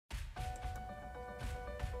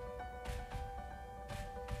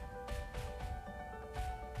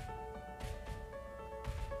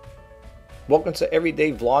Welcome to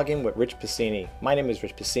Everyday Vlogging with Rich Pasini. My name is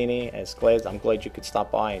Rich Pasini, and I'm glad you could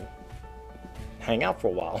stop by and hang out for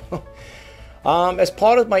a while. As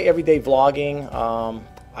part of my everyday vlogging, I'm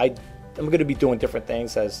going to be doing different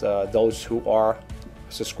things as those who are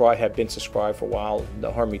subscribed, have been subscribed for a while.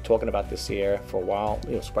 They'll hear me talking about this here for a while,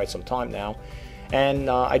 it's quite some time now. And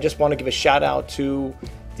I just want to give a shout out to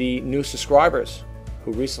the new subscribers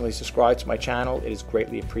who recently subscribed to my channel. It is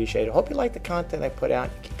greatly appreciated. I hope you like the content I put out.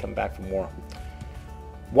 You can come back for more.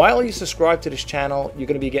 While you subscribe to this channel, you're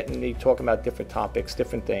going to be getting me talking about different topics,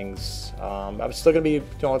 different things. I'm still going to be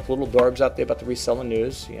doing little blurbs out there about the reselling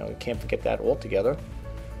news. You can't forget that altogether.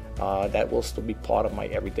 That will still be part of my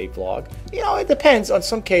everyday vlog. It depends. On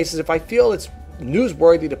some cases, if I feel it's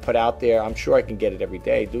newsworthy to put out there, I'm sure I can get it every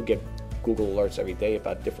day. I do get Google alerts every day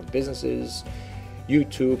about different businesses.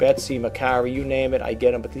 YouTube, Etsy, Macari, you name it, I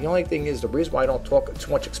get them. But the only thing is, the reason why I don't talk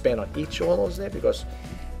too much, expand on each one of those there, because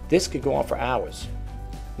this could go on for hours.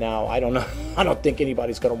 Now, I don't know. I don't think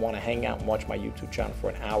anybody's going to want to hang out and watch my YouTube channel for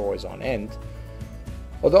an hours on end.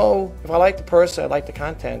 Although, if I like the person, I like the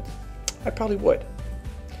content, I probably would.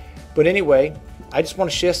 But anyway, I just want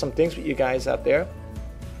to share some things with you guys out there.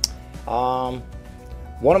 One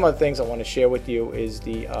of the things I want to share with you is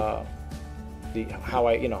how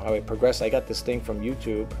I progress. I got this thing from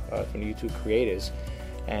YouTube, from the YouTube creators,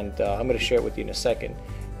 and I'm going to share it with you in a second.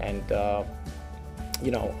 And I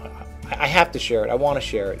have to share it. I want to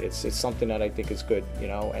share it. It's something that I think is good,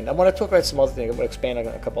 And I want to talk about some other things. I'm going to expand on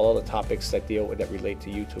a couple other topics that relate to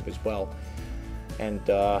YouTube as well. And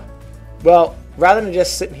well, rather than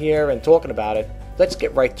just sitting here and talking about it, let's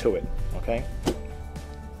get right to it. Okay.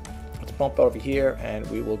 Let's bump over here, and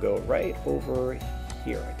we will go right over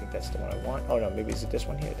here. I think that's the one I want. Oh no, maybe is it this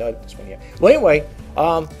one here? This one here. Well, anyway,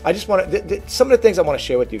 I just want to some of the things I want to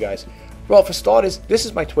share with you guys. Well, for starters, this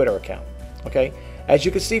is my Twitter account. Okay, as you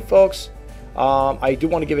can see, folks, I do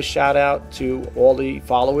want to give a shout out to all the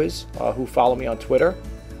followers who follow me on Twitter,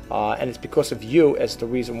 and it's because of you as the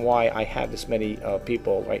reason why I have this many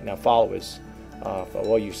people right now, followers, for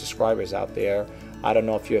all you subscribers out there. I don't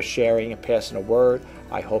know if you're sharing and passing a word.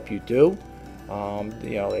 I hope you do.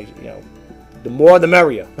 The more the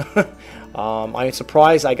merrier. I'm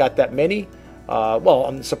surprised I got that many. Well,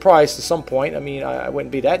 I'm surprised to some point. I mean, I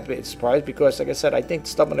wouldn't be that surprised because, like I said, I think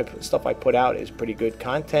stuff I put out is pretty good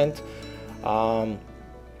content.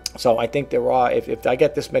 So I think there are. If I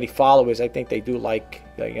get this many followers, I think they do like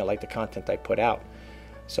the content I put out.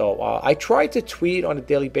 So I try to tweet on a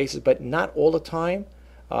daily basis, but not all the time.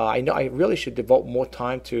 I know I really should devote more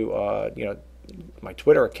time to my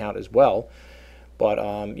Twitter account as well. But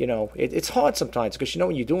it's hard sometimes because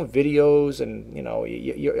when you're doing videos and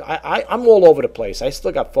I'm all over the place. I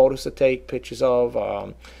still got photos to take pictures of.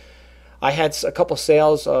 I had a couple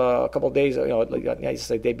sales a couple of days,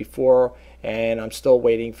 the day before, and I'm still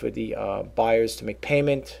waiting for the buyers to make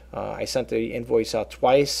payment. I sent the invoice out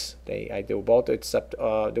twice. They were both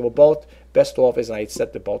they were both best offers, and I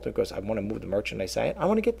accepted both because I want to move the merchandise. I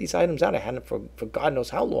want to get these items out. I had them for God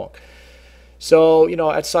knows how long. So,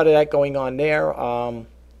 outside of that going on there,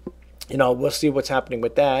 we'll see what's happening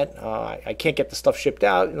with that. I can't get the stuff shipped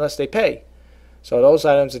out unless they pay. So those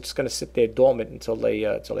items are just going to sit there dormant until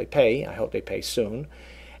they pay. I hope they pay soon.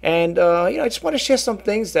 And, I just want to share some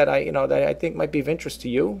things that that I think might be of interest to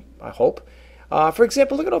you, I hope. For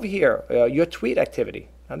example, look at over here, your tweet activity.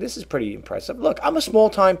 Now, this is pretty impressive. Look, I'm a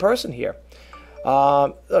small-time person here.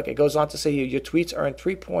 Look, it goes on to say here, your tweets earned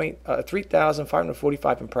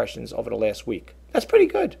 3,545 impressions over the last week. That's pretty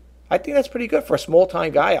good. I think that's pretty good for a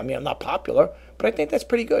small-time guy. I mean, I'm not popular, but I think that's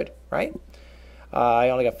pretty good, right? I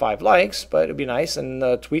only got 5 likes, but it'd be nice. And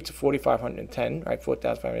tweets are 4,510, right?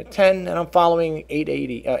 4,510, and I'm following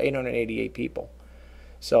 888 people.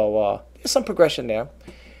 So there's some progression there.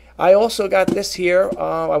 I also got this here.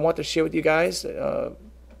 I want to share with you guys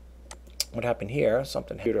what happened here.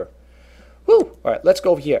 Something here. Woo! All right, let's go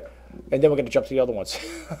over here, and then we're going to jump to the other ones.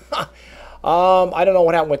 I don't know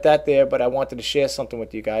what happened with that there, but I wanted to share something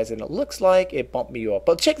with you guys, and it looks like it bumped me up.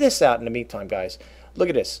 But check this out in the meantime, guys. Look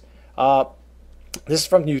at this. This is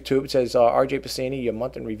from YouTube. It says, RJ Pasini, your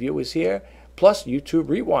month in review is here, plus YouTube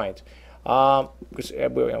Rewind. Because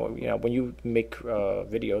when you make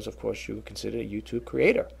videos, of course, you consider a YouTube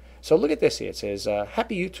creator. So look at this here. It says,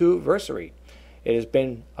 Happy YouTubeversary. It has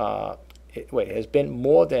been it has been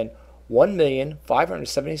more than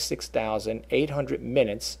 1,576,800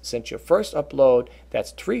 minutes since your first upload.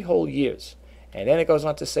 That's 3 whole years. And then it goes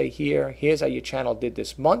on to say here's how your channel did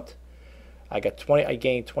this month. I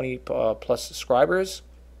gained 20 plus subscribers,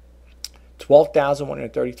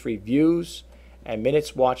 12,133 views, and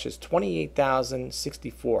minutes watched is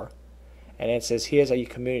 28,064. And then it says, here's how your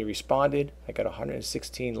community responded. I got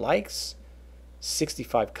 116 likes,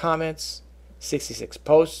 65 comments, 66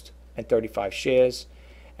 posts, and 35 shares.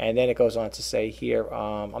 And then it goes on to say here,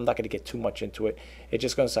 I'm not going to get too much into it. It's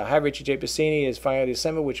just going to say, hi, Richie J. Pasini. It's finally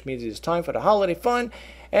December, which means it's time for the holiday fun.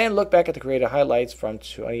 And look back at the creator highlights from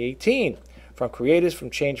 2018. From creators from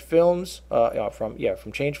Change Films, from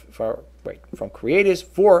creators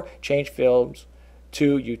for Change Films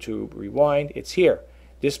to YouTube Rewind. It's here.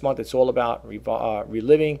 This month it's all about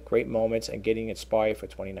reliving great moments and getting inspired for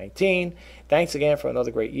 2019. Thanks again for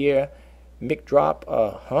another great year. Mic drop,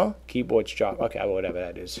 keyboards drop. Okay, whatever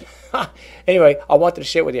that is. Anyway, I wanted to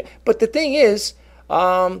share with you. But the thing is,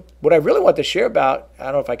 what I really want to share about, I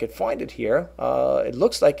don't know if I could find it here. It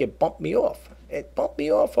looks like it bumped me off. It bumped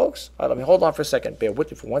me off, folks. Let me hold on for a second. Bear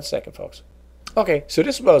with me for 1 second, folks. Okay, so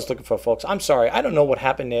this is what I was looking for, folks. I'm sorry. I don't know what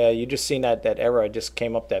happened there. You just seen that error just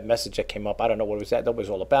came up, that message that came up. I don't know what it was that was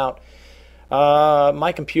all about.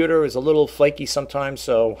 My computer is a little flaky sometimes,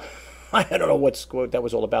 so I don't know what that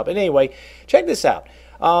was all about. But anyway, check this out.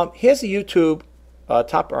 Here's a YouTube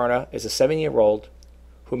top earner. Is a 7-year-old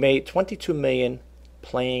who made $22 million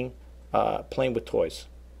playing with toys.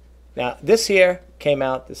 Now, this here came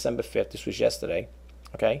out December 5th. This was yesterday.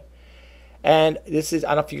 Okay. And this is,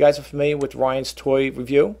 I don't know if you guys are familiar with Ryan's toy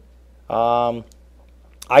review. I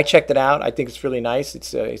checked it out. I think it's really nice.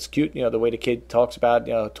 It's cute, the way the kid talks about,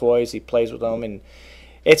 toys. He plays with them, and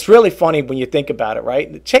it's really funny when you think about it,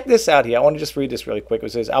 right? Check this out here. I want to just read this really quick.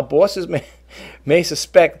 It says, our bosses may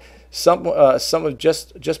suspect some of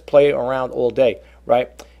just play around all day, right?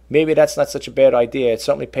 Maybe that's not such a bad idea. It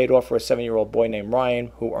certainly paid off for a 7-year-old boy named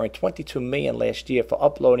Ryan, who earned $22 million last year for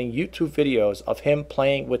uploading YouTube videos of him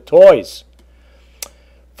playing with toys.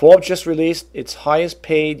 Forbes just released its highest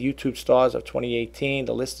paid YouTube stars of 2018.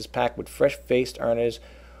 The list is packed with fresh-faced earners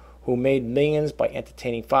who made millions by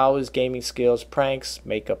entertaining followers, gaming skills, pranks,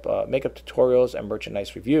 makeup tutorials, and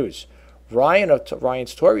merchandise reviews. Ryan of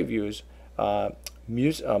Ryan's Toy Reviews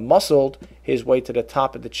muscled his way to the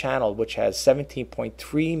top of the channel, which has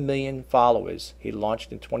 17.3 million followers. He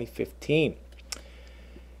launched in 2015.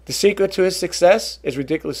 The secret to his success is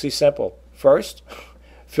ridiculously simple. First,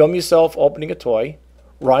 film yourself opening a toy.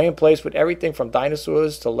 Ryan plays with everything from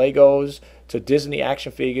dinosaurs to Legos to Disney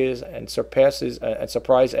action figures and surprise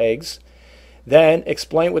eggs. Then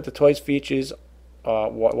explain what the toys features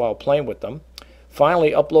while playing with them.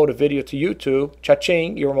 Finally, upload a video to YouTube.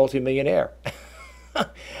 Cha-ching, you're a multimillionaire.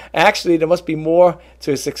 Actually, there must be more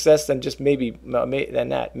to his success than just maybe.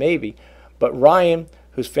 But Ryan,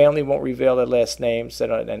 whose family won't reveal their last name,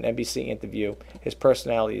 said on an NBC interview, his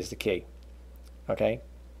personality is the key. Okay.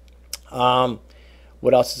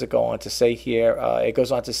 What else does it go on to say here? It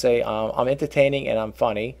goes on to say, I'm entertaining and I'm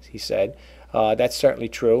funny, he said. That's certainly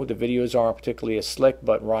true. The videos aren't particularly as slick,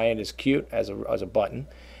 but Ryan is cute as a button.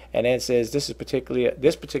 And then it says this particular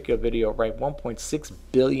video ranked 1.6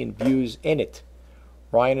 billion views in it.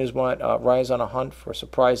 Ryan's on a hunt for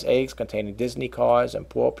surprise eggs containing Disney cars and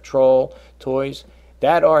Paw Patrol toys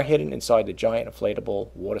that are hidden inside the giant inflatable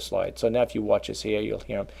water slide. So now if you watch this here, you'll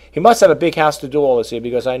hear him. He must have a big house to do all this here,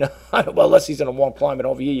 because I know, well, unless he's in a warm climate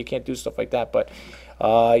over here, you can't do stuff like that. But,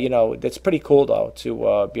 it's pretty cool, though,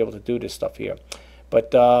 to be able to do this stuff here. But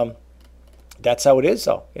that's how it is,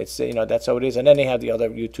 though. It's, that's how it is. And then they have the other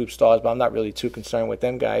YouTube stars, but I'm not really too concerned with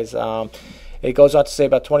them guys. It goes on to say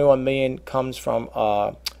about 21 million comes from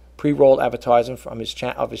pre-roll advertising from his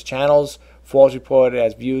channels. Forbes reported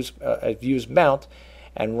as views mount,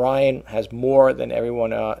 and Ryan has more than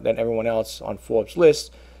everyone else on Forbes'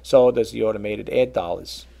 list. So does the automated ad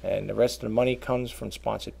dollars, and the rest of the money comes from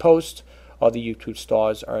sponsored posts. Other YouTube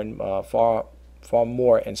stars earn far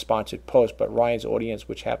more in sponsored posts, but Ryan's audience,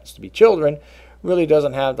 which happens to be children, really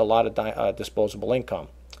doesn't have a lot of disposable income.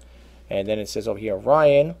 And then it says over here,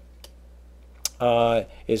 Ryan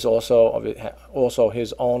is also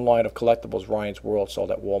his own line of collectibles, Ryan's World,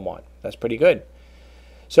 sold at Walmart. That's pretty good.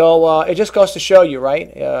 So it just goes to show you,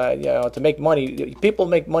 right? To make money, people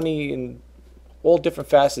make money in all different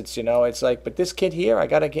facets. It's like, but this kid here, I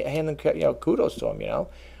gotta hand him, kudos to him.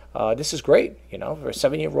 This is great. For a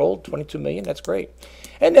 7-year-old, 22 million. That's great.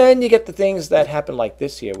 And then you get the things that happen like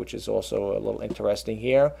this here, which is also a little interesting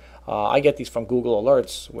here. I get these from Google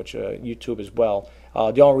Alerts, which YouTube as well.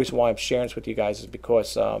 The only reason why I'm sharing this with you guys is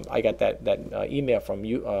because I got that email from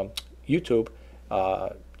YouTube,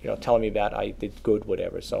 telling me that I did good,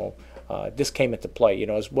 whatever. So this came into play.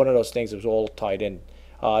 It's one of those things that was all tied in.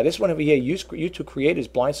 This one over here, YouTube creators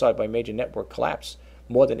blindsided by major network collapse.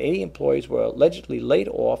 More than 80 employees were allegedly laid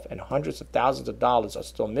off, and hundreds of thousands of dollars are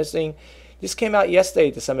still missing. This came out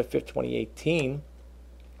yesterday, December 5th, 2018.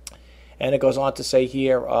 And it goes on to say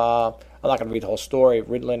here, I'm not going to read the whole story.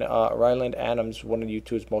 Ryland Adams, one of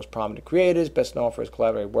YouTube's most prominent creators, best known for his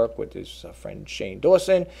collaborative work with his friend Shane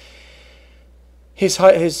Dawson. His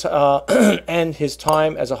and his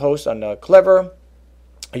time as a host on Clever,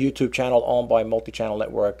 a YouTube channel owned by multi-channel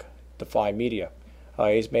network Defy Media.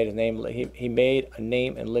 He's made a name. He made a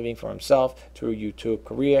name and living for himself through YouTube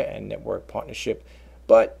career and network partnership,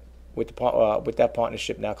 but with that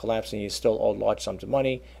partnership now collapsing, he's still owed large sums of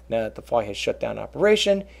money. Now that Defy has shut down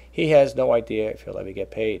operation, he has no idea if he'll ever get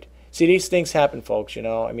paid. See, these things happen, folks. You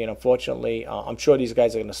know, I mean, unfortunately, I'm sure these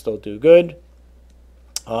guys are going to still do good.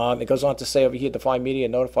 It goes on to say over here, Defy Media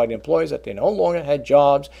notified the employees that they no longer had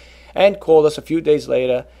jobs, and called us a few days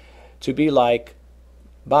later to be like,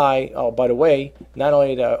 by the way, not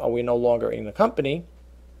only are we no longer in the company,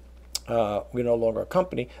 we're no longer a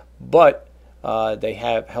company, but they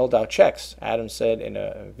have held out checks. Adam said in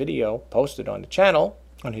a video posted on the channel,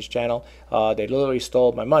 on his channel, they literally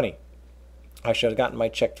stole my money. I should have gotten my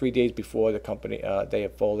check 3 days before the company they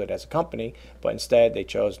have folded as a company, but instead they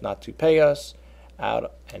chose not to pay us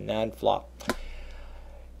out and then flop.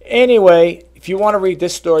 Anyway, if you want to read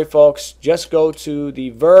this story, folks, just go to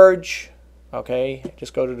The Verge. Okay,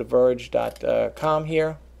 just go to theverge.com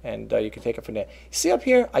here, and you can take it from there. See up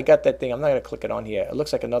here, I got that thing. I'm not going to click it on here. It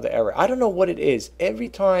looks like another error. I don't know what it is. Every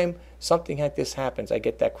time something like this happens, I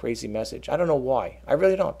get that crazy message. I don't know why. I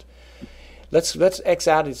really don't. Let's X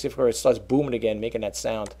out and see if it starts booming again, making that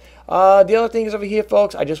sound. The other thing is over here,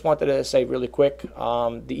 folks, I just wanted to say really quick, the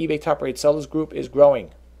eBay Top Rated Sellers group is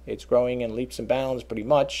growing. It's growing in leaps and bounds pretty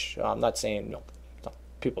much. I'm not saying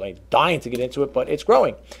people ain't dying to get into it, but it's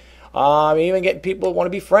growing. Even getting people who want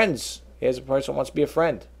to be friends. Here's a person who wants to be a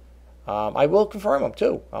friend. I will confirm them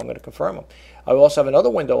too. I'm going to confirm them. I will also have another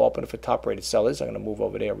window open for Top Rated Sellers. I'm going to move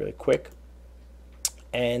over there really quick.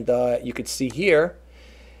 And you can see here,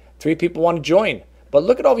 3 people want to join. But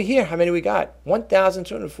look at over here how many we got.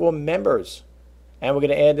 1,204 members. And we're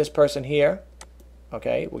going to add this person here.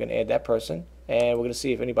 Okay, we're going to add that person. And we're going to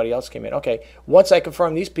see if anybody else came in. Okay, once I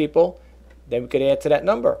confirm these people, then we could add to that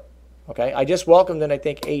number. Okay, I just welcomed in, I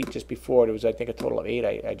think, 8 just before. There was, I think, a total of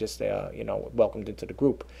 8. I just, welcomed into the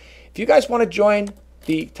group. If you guys want to join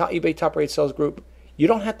the eBay Top Rated Sellers group, you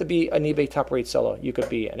don't have to be an eBay Top Rated seller. You could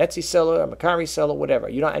be an Etsy seller, a Mercari seller, whatever.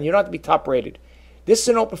 You don't have to be top rated. This is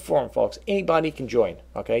an open forum, folks. Anybody can join.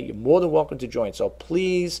 Okay, you're more than welcome to join. So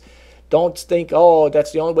please don't think, oh,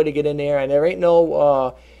 that's the only way to get in there, and there ain't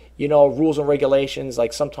no rules and regulations.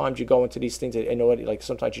 Like sometimes you go into these things, like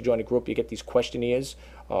sometimes you join a group, you get these questionnaires.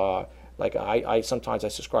 Like I sometimes I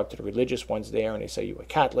subscribe to the religious ones there, and they say you're a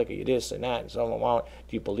Catholic, or you this and that, and so on.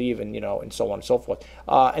 Do you believe in, and so on and so forth.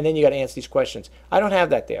 And then you got to answer these questions. I don't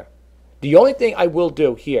have that there. The only thing I will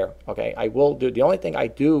do here, okay, the only thing I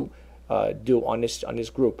do do on this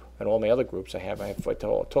group and all my other groups I have a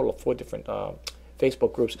total of 4 different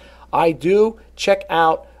Facebook groups. I do check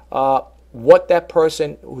out what that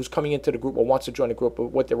person who's coming into the group or wants to join the group,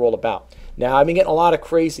 what they're all about. Now, I've been getting a lot of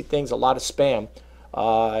crazy things, a lot of spam.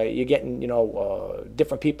 You're getting,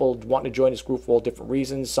 different people wanting to join this group for all different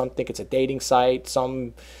reasons. Some think it's a dating site.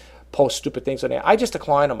 Some post stupid things on there. I just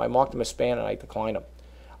decline them. I mark them as spam and I decline them.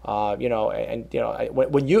 When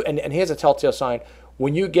you and here's a telltale sign: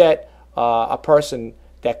 when you get a person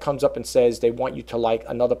that comes up and says they want you to like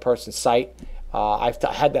another person's site. I've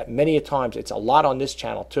had that many a times. It's a lot on this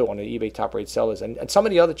channel too, on the eBay Top Rated Sellers, and some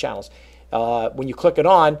of the other channels. When you click it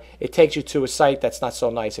on, it takes you to a site that's not so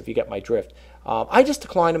nice, if you get my drift. I just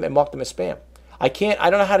decline them and mark them as spam. I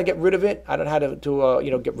don't know how to get rid of it. I don't know how to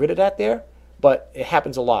get rid of that there, but it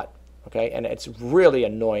happens a lot. Okay, and it's really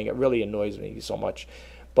annoying. It really annoys me so much.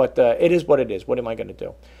 But it is what it is. What am I going to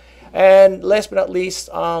do? And last but not least,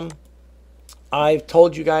 I've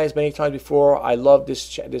told you guys many times before, I love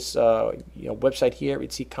this website here.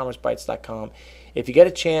 It's ecommercebytes.com. If you get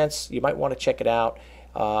a chance, you might want to check it out.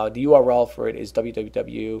 The URL for it is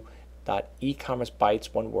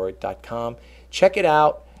www.ecommercebytes.com. Check it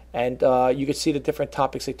out, and you can see the different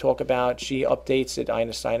topics they talk about. She updates it.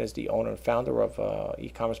 Ina Stein is the owner and founder of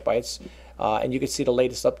E-Commerce Bytes, and you can see the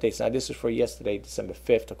latest updates. Now, this is for yesterday, December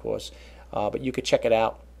 5th, of course, but you could check it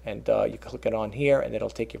out, and you click it on here, and it'll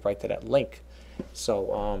take you right to that link.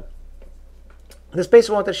 So this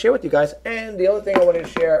basically I wanted to share with you guys. And the other thing I wanted to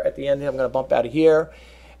share at the end, I'm going to bump out of here,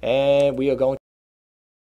 and we are going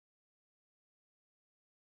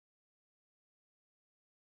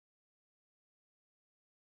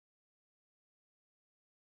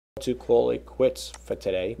to call it quits for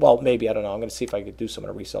today. Well, maybe, I don't know. I'm going to see if I could do some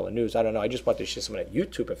of the reseller news. I don't know. I just want to share some of that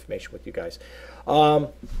YouTube information with you guys.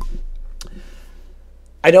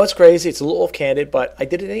 I know it's crazy, it's a little off-candid, but I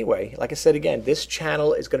did it anyway. Like I said again, this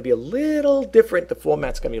channel is going to be a little different. The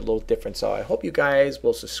format's going to be a little different. So I hope you guys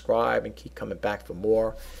will subscribe and keep coming back for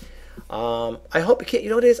more. I hope you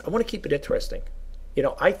know what it is? I want to keep it interesting. You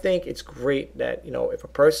know, I think it's great that, you know, if a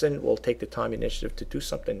person will take the time and initiative to do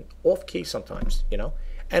something off-key sometimes, you know.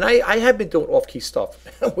 And I have been doing off-key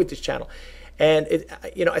stuff with this channel. And,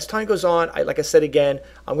 you know, as time goes on, like I said again,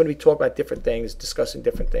 I'm going to be talking about different things, discussing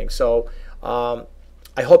different things. So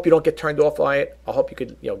I hope you don't get turned off by it. I hope you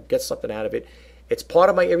could, you know, get something out of it. It's part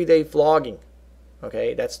of my everyday vlogging.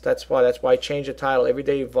 Okay, that's why I changed the title,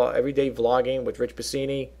 everyday vlogging with Rich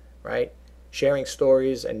Pasini, right? Sharing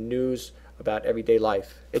stories and news about everyday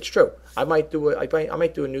life. It's true. I might do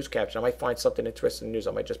a news caption. I might find something interesting in the news.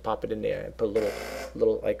 I might just pop it in there and put a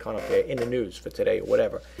little icon up there in the news for today or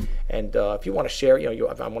whatever. And if you want to share, you know,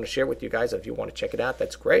 if I want to share with you guys, if you want to check it out,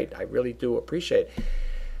 that's great. I really do appreciate it.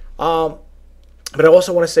 But I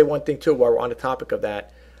also want to say one thing too, while we're on the topic of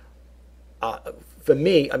that. For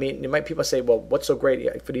me, I mean, people say, well, what's so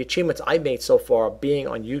great? For the achievements I made so far being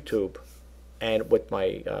on YouTube and with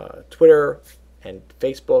my Twitter and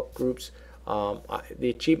Facebook groups, the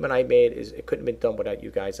achievement I made is it couldn't have been done without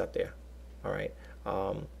you guys out there. All right.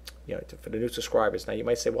 You know, for the new subscribers. Now you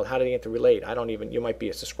might say, well, how do they interrelate? I don't even, you might be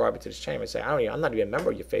a subscriber to this channel and say, I'm not even a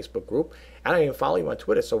member of your Facebook group. I don't even follow you on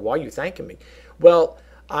Twitter. So why are you thanking me? Well,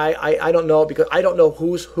 I don't know, because I don't know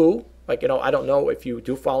who's who. Like, you know, I don't know if you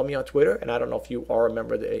do follow me on Twitter, and I don't know if you are a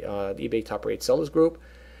member of the eBay Top Rated Sellers group.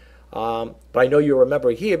 But I know you're a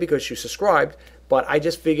member here because you subscribed. But I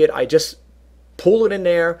just figured I just pull it in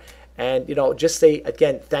there and, you know, just say,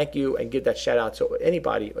 again, thank you, and give that shout out to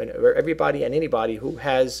anybody, everybody and anybody who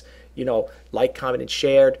has, you know, liked, commented, and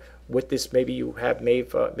shared with this. Maybe you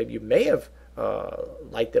may have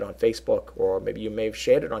liked it on Facebook, or maybe you may have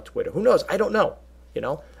shared it on Twitter. Who knows? I don't know. You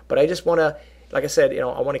know, but I just want to, like I said, you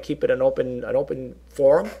know, I want to keep it an open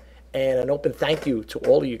forum and an open thank you to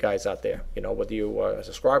all of you guys out there. You know, whether you are a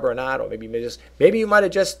subscriber or not, or maybe you might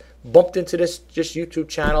have just bumped into this YouTube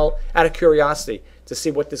channel out of curiosity to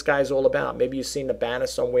see what this guy is all about. Maybe you've seen the banner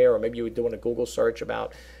somewhere, or maybe you were doing a Google search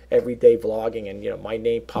about everyday vlogging, and, you know, my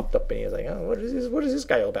name popped up, and you're like, oh, what is this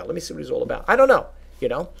guy all about? Let me see what he's all about. I don't know, you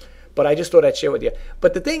know. But I just thought I'd share with you.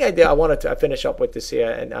 But the thing I wanted to finish up with this here,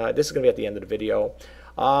 and this is going to be at the end of the video.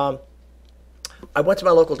 I went to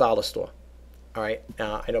my local dollar store. All right.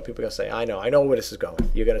 Now, I know people are going to say, I know where this is going.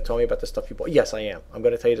 You're going to tell me about the stuff you bought. Yes, I am. I'm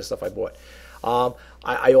going to tell you the stuff I bought.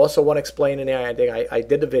 I also want to explain in there, I think I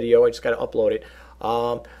did the video. I just got to upload it.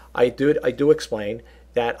 I do explain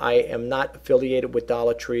that I am not affiliated with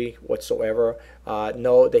Dollar Tree whatsoever.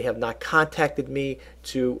 No, they have not contacted me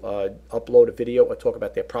to upload a video or talk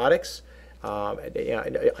about their products.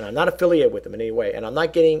 And I'm not affiliated with them in any way, and I'm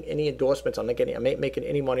not getting any endorsements. I'm not making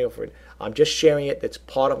any money off it. I'm just sharing it. That's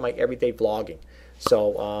part of my everyday vlogging.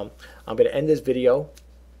 So I'm going to end this video,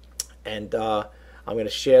 and I'm going to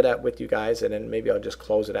share that with you guys, and then maybe I'll just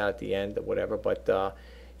close it out at the end or whatever. But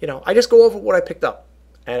you know, I just go over what I picked up,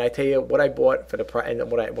 and I tell you what I bought for the price,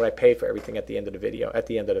 and what I paid for everything at the end of the video. At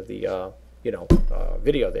the end of the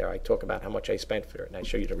video there, I talk about how much I spent for it, and I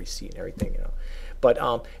show you the receipt and everything, you know. But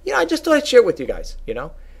you know, I just thought I'd share it with you guys, you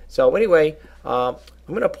know. So anyway, I'm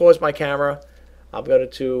going to pause my camera. I'm going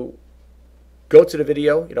to go to the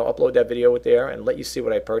video, you know, upload that video with there, and let you see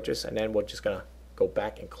what I purchased, and then we're just going to go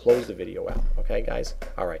back and close the video out. Okay, guys?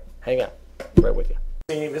 All right, hang on. Right with you.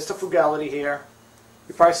 Mr. Frugality here.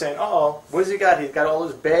 You're probably saying, uh-oh, what has he got? He's got all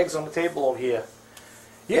his bags on the table over here.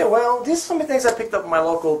 Yeah, well, these are some of the things I picked up in my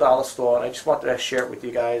local dollar store, and I just wanted to share it with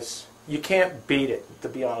you guys. You can't beat it, to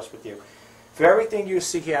be honest with you. For everything you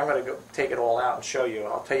see here, I'm going to go take it all out and show you.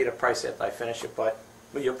 I'll tell you the price after I finish it, but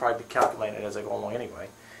you'll probably be calculating it as I go along anyway.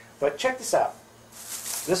 But check this out.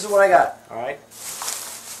 This is what I got, all right?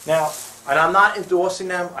 Now, and I'm not endorsing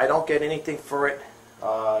them. I don't get anything for it.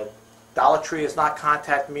 Dollar Tree has not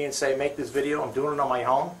contacted me and say, make this video. I'm doing it on my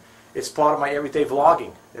own. It's part of my everyday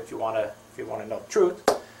vlogging, if you want to know the truth.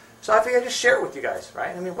 So I figured I'd just share it with you guys,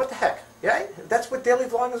 right? I mean, what the heck? Yeah, that's what daily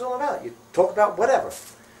vlogging is all about. You talk about whatever.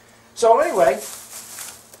 So anyway,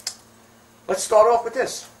 let's start off with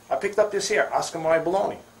this. I picked up this here, Oscar Mayer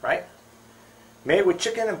bologna, right? Made with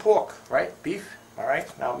chicken and pork, right? Beef, all right?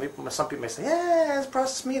 Now, some people may say, yeah, it's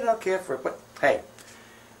processed meat, I don't care for it. But hey,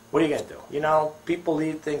 what are you going to do? You know, people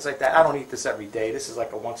eat things like that. I don't eat this every day. This is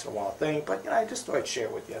like a once-in-a-while thing. But, you know, I just thought I'd share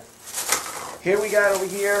it with you. Here we got over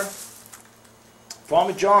here,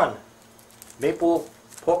 Farmer John, maple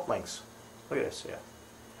pork links. Look at this here.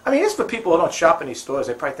 I mean, it's for people who don't shop in these stores.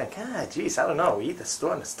 They probably think, geez, I don't know. We eat the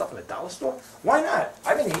store and the stuff in the dollar store? Why not?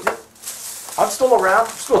 I've been eating it. I'm still around.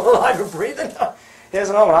 I'm still alive and breathing. Here's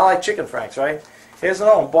another one. I like chicken franks, right? Here's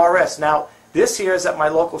another one, Bar S. Now, this here is at my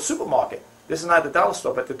local supermarket. This is not the dollar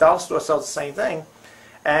store, but the dollar store sells the same thing.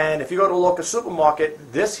 And if you go to a local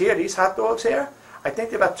supermarket, this here, these hot dogs here, I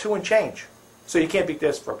think they're about 2 and change. So you can't beat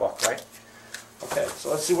this for $1, right? Okay,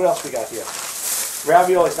 so let's see what else we got here.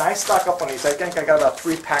 Raviolis. Now I stock up on these. I think I got about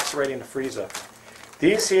 3 packs already in the freezer.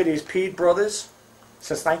 These here, these Pede Brothers,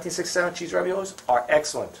 since 1967 cheese raviolis, are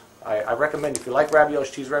excellent. I recommend, if you like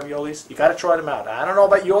raviolis, cheese raviolis, you got to try them out. I don't know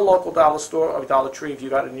about your local dollar store or Dollar Tree, if you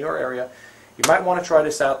got it in your area. You might want to try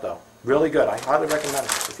this out, though. Really good. I highly recommend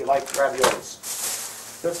it if you like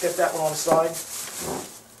raviolis. Let's get that one on the side.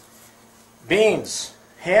 Beans.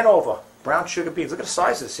 Hanover. Brown sugar beans. Look at the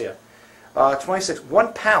size of this here. 26.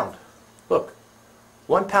 1 pound. Look.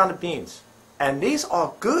 1 pound of beans. And these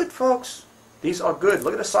are good, folks. These are good.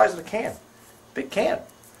 Look at the size of the can. Big can.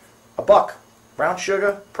 $1. Brown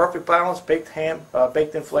sugar, perfect balance, baked ham,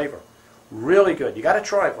 baked in flavor. Really good. You got to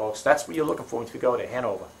try it, folks. That's what you're looking for when you go to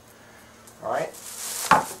Hanover. All right.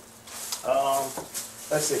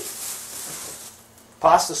 Let's see.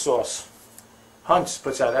 Pasta sauce. Hunt's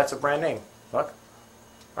puts out. That's a brand name. Look.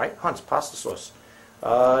 Right. Hunt's pasta sauce.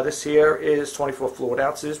 This here is 24 fluid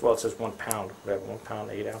ounces. Well, it says 1 pound. Whatever. 1 pound,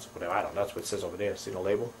 8 ounces. Whatever. I don't know. That's what it says over there. See the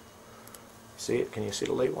label? See it? Can you see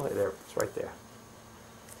the label? There. It's right there.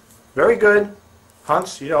 Very good.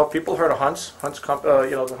 Hunt's, you know, people heard of Hunt's. Hunt's,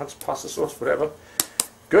 you know, the Hunt's pasta sauce, whatever.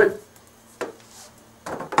 Good.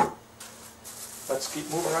 Let's keep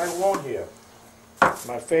moving right along here.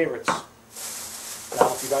 My favorites.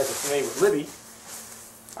 Now, if you guys are familiar with Libby,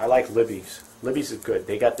 I like Libby's. Libby's is good.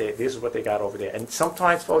 They got this is what they got over there. And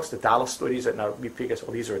sometimes, folks, the dollar store, these are, now you guess,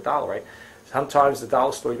 well, these are $1, right? Sometimes the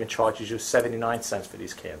dollar store even charges you 79 cents for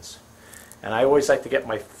these cans. And I always like to get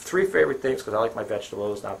my 3 favorite things because I like my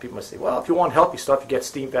vegetables. Now, people must say, well, if you want healthy stuff, you get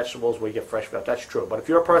steamed vegetables where you get fresh vegetables. That's true. But if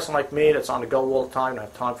you're a person like me that's on the go all the time, don't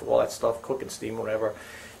have time for all that stuff, cook and steam, whatever,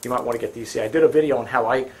 you might want to get these here. I did a video on how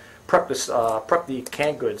I prep the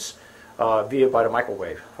canned goods by the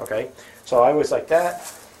microwave. Okay, so I always like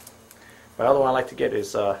that. My other one I like to get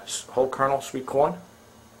is whole kernel sweet corn.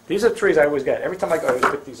 These are the 3s I always get. Every time I go, I always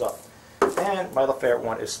pick these up. And my other favorite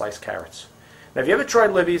one is sliced carrots. Now, if you ever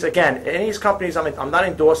tried Libby's, again, any of these companies, I'm not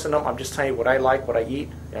endorsing them. I'm just telling you what I like, what I eat,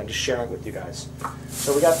 and I'm just sharing with you guys.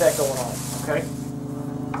 So we got that going on, okay?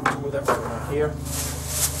 Move that right around here.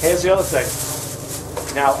 Here's the other thing.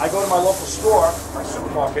 Now, I go to my local store, my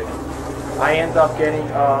supermarket. I end up getting,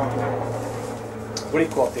 what do you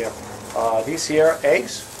call it there? These here,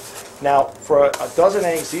 eggs. Now, for a dozen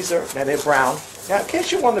eggs, these are, now they're brown. Now, in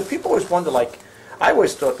case you wonder, people always wonder, like, I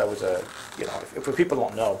always thought that was a, you know, if people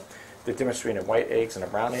don't know, the difference between the white eggs and the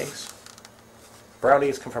brown eggs. Brown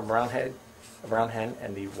eggs come from a brown hen,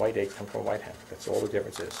 and the white eggs come from a white hen. That's all the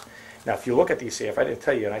difference is. Now, if you look at these here, if I didn't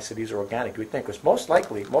tell you, and I said these are organic, you would think, because most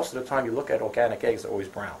likely, most of the time you look at organic eggs, they're always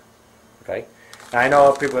brown. Okay? Now, I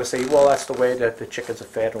know people are say, well, that's the way that the chickens are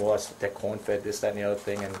fed, and well, that's they're corn fed, this, that, and the other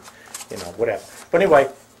thing, and, you know, whatever. But anyway,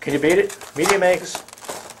 can you beat it? Medium eggs,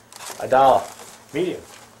 $1. Medium.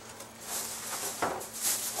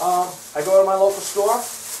 I go to my local store.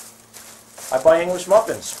 I buy English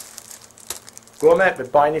muffins. Gourmet, been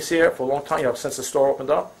buying these here for a long time, you know, since the store opened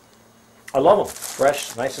up. I love them.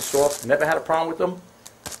 Fresh, nice and soft. Never had a problem with them.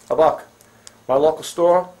 $1. My local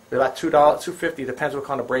store, they're about $2, $2.50. Depends what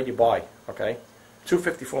kind of bread you buy. Okay,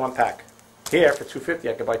 $2.50 for 1 pack. Here for $2.50,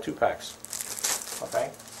 I could buy 2 packs.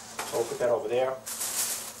 Okay, so we'll put that over there.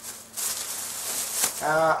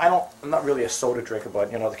 I'm not really a soda drinker,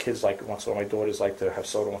 but you know the kids like it once in a while. My daughters like to have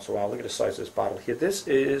soda once in a while. Look at the size of this bottle here. This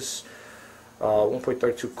is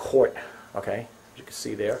 1.32 quart. Okay, as you can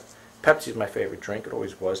see there. Pepsi is my favorite drink. It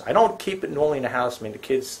always was. I don't keep it normally in the house. I mean, the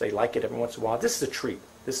kids, they like it every once in a while. This is a treat.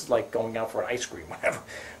 This is like going out for an ice cream, whatever.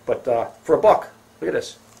 But for $1, look at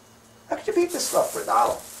this. How could you beat this stuff for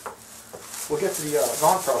 $1? We'll get to the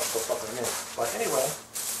non-perishable stuff in a minute. But anyway,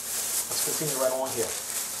 let's continue right on here.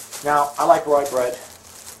 Now, I like rye bread.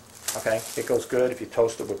 Okay, it goes good if you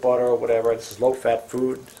toast it with butter or whatever. This is low-fat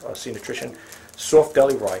food, C nutrition. Soft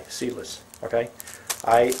deli rye, seedless. Okay,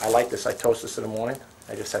 I like this. I toast this in the morning.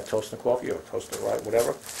 I just have toast and coffee or toasted rye,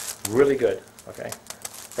 whatever. Really good. Okay,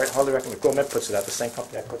 right. Hardly recommend. Gourmet puts it out. The same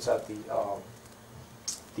company that puts out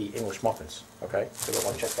the English muffins. Okay, so you'll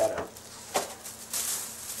want to check that out.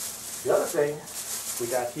 The other thing we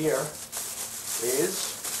got here is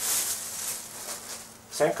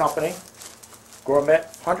same company. Gourmet,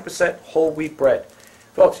 100% whole wheat bread.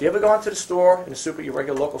 Folks, you ever gone to the store, in the super, your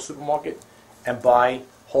regular local supermarket, and buy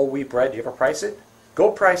whole wheat bread? You ever price it? Go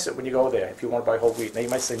price it when you go there if you want to buy whole wheat. Now you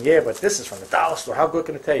might say, yeah, but this is from the dollar store. How good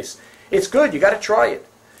can it taste? It's good. You got to try it.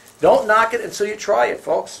 Don't knock it until you try it,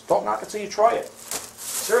 folks. Don't knock it until you try it.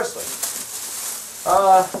 Seriously.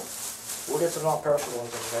 We'll get some non-perishable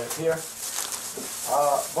ones over here.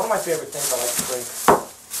 One of my favorite things I like to drink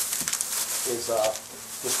is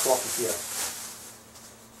this coffee here.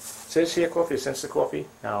 Says here coffee, it's instant coffee.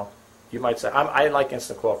 Now, you might say, I like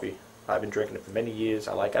instant coffee. I've been drinking it for many years.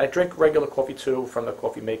 I like it. I drink regular coffee too from the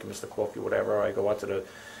coffee maker, Mr. Coffee, whatever. I go out to the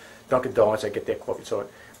Dunkin' Donuts, I get their coffee to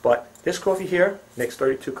it. But this coffee here makes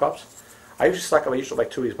 32 cups. I usually stock up, I usually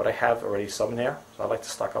like 2 of these, but I have already some in there, so I like to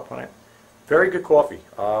stock up on it. Very good coffee.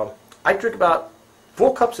 I drink about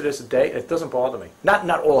 4 cups of this a day, and it doesn't bother me. Not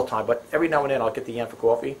all the time, but every now and then I'll get the yen for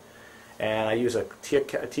coffee, and I use a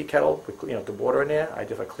tea kettle with the water in there. I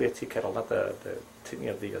do a clear tea kettle, not the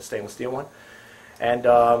stainless steel one, and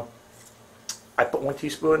I put 1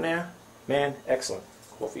 teaspoon in there. Man, excellent.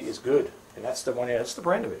 Coffee is good, and that's the one. That's the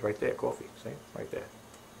brand of it right there. Coffee, see, right there.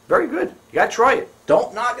 Very good. You gotta try it.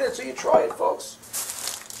 Don't knock it until you try it, folks.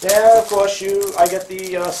 Yeah, of course, I get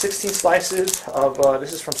the 16 slices of,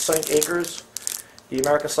 this is from St. Acres, the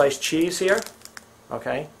American sliced cheese here,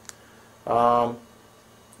 okay.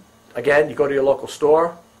 Again, you go to your local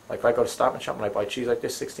store, like if I go to Stop and Shop and I buy cheese like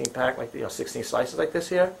this, 16 pack, like 16 slices like this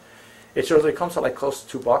here, it usually comes to like close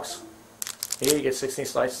to $2. Here you get 16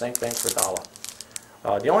 slices, same thing for $1.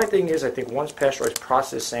 The only thing is, I think one's pasteurized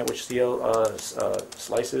processed sandwich steel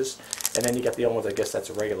slices, and then you get the other ones, I guess that's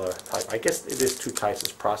a regular type. I guess it is 2 types,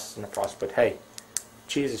 it's processed and the processed, but hey,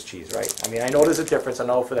 cheese is cheese, right? I mean, I know there's a difference. I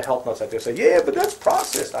know for the health nuts out there say, yeah, but that's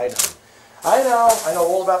processed. I know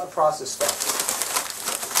all about the processed stuff.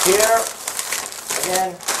 Here,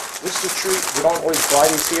 again, this is a treat. We don't always buy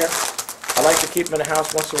these here. I like to keep them in the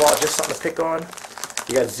house once in a while, just something to pick on.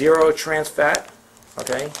 You got 0 trans fat,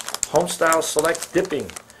 okay? Homestyle select dipping,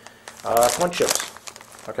 corn chips,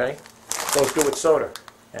 okay? Goes good with soda.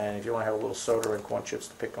 And if you want to have a little soda and corn chips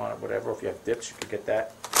to pick on it, whatever, if you have dips, you could get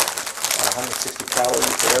that. 160 calories,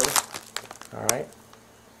 whatever. All right.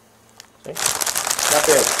 See? Not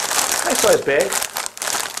bad. Nice size bag.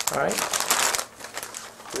 All right.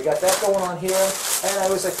 So we got that going on here. And I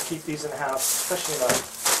always like to keep these in the house, especially in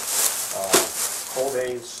cold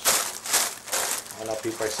days. I know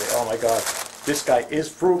people say, oh my God, this guy is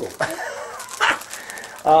frugal.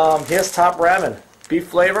 Here's top ramen. Beef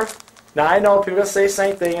flavor. Now I know people are going to say the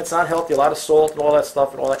same thing. It's not healthy. A lot of salt and all that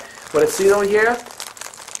stuff and all that. But it's, see over here?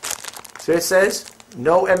 See what it says?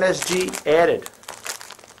 No MSG added.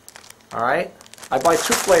 Alright? I buy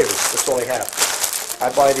 2 flavors. That's all I have.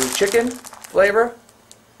 I buy the chicken flavor.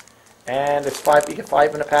 And it's 5. You get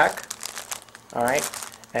 5 in a pack. Alright?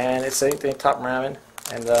 And it's the same thing, top ramen.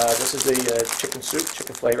 And this is the chicken soup,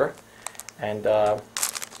 chicken flavor. And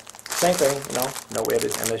same thing, no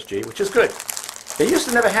added MSG, which is good. They used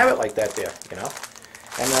to never have it like that there,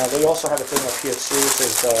 And they also have a thing up here too.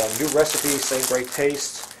 It says new recipe, same great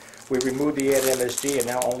taste. We removed the added MSG and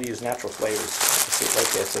now only use natural flavors. You see it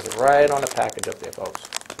right there. It says it right on the package up there, folks.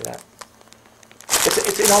 See that?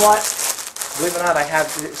 It's you know what? Believe it or not,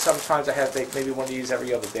 sometimes I have maybe one of these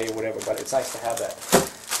every other day or whatever, but it's nice to have that.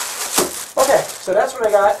 Okay, so that's what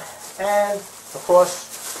I got. And, of course,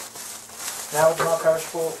 now with the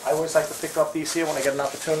non-perishable, I always like to pick up these here when I get an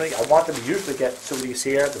opportunity. I want to usually get 2 of these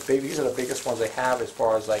here. These are the biggest ones I have as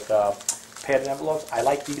far as like padded envelopes. I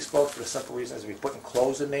like these, folks, for the simple reason is if you're putting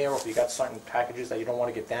clothes in there or if you got certain packages that you don't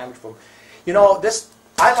want to get damaged from.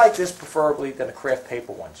 I like this preferably than the craft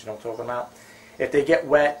paper ones. You know what I'm talking about? If they get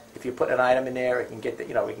wet, if you put an item in there, it can get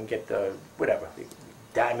the whatever,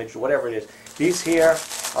 damaged or whatever it is. These here,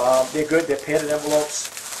 they're good. They're padded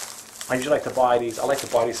envelopes. I usually like to buy these. I like to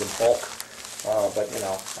buy these in bulk. But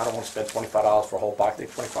I don't want to spend $25 for a whole box. They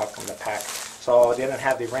 $25 come in a pack. So they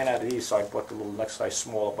ran out of these, so I bought the little next size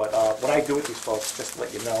smaller. But what I do with these, folks, just to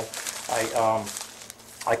let you know,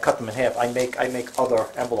 I cut them in half. I make other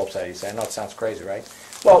envelopes out of these. I know it sounds crazy, right?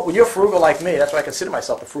 Well, when you're frugal like me, that's why I consider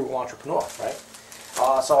myself a frugal entrepreneur, right?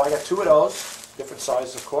 So I got 2 of those, different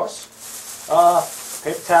sizes, of course.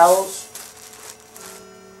 Paper towels,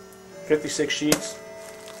 56 sheets,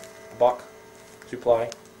 $1 2-ply,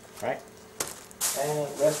 right? And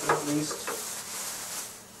last but not least,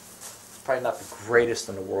 it's probably not the greatest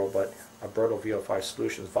in the world, but Alberto VO5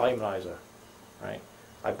 Solutions Voluminizer, right?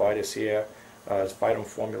 I buy this here. It's vitamin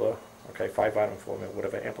formula, okay, 5 vitamin formula,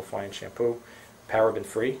 whatever, amplifying shampoo, paraben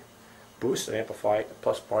free, boost and amplify,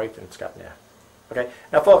 plus bright, and it's got there. Okay,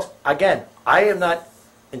 now folks, again, I am not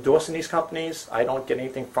endorsing these companies. I don't get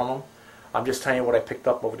anything from them. I'm just telling you what I picked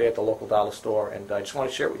up over there at the local dollar store, and I just want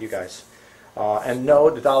to share it with you guys. And no,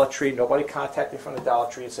 the Dollar Tree, nobody contacted me from the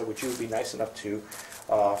Dollar Tree and said, would you be nice enough to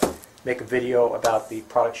make a video about the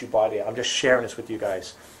products you buy there. I'm just sharing this with you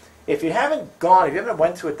guys. If you haven't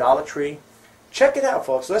went to a Dollar Tree, check it out,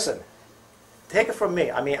 folks. Listen, take it from me.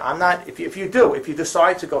 I mean, I'm not, if you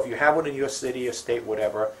decide to go, if you have one in your city or state,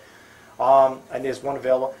 whatever, and there's one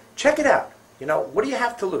available, check it out. You know, what do you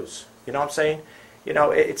have to lose? You know what I'm saying? You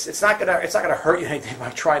know, it's not gonna hurt you anything by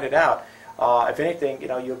trying it out. If anything, you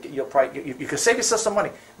know, you'll probably you can save yourself some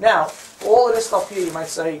money. Now, all of this stuff here, you might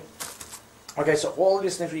say, okay, so all of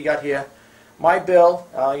these things we got here, my bill,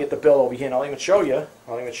 you get the bill over here, and I'll even show you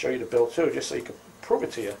the bill too, just so you can prove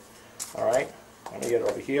it to you. All right, let me get it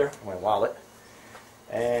over here, my wallet,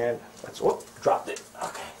 and let's, oh, dropped it.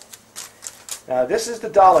 Okay. Now this is the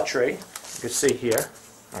Dollar Tree. You can see here.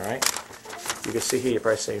 All right, you can see here. You're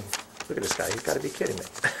probably saying, look at this guy. He's got to be kidding me.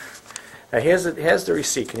 Now here's the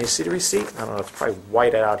receipt. Can you see the receipt? I don't know. It's probably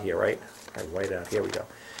white out here, right? Probably white out. Here we go.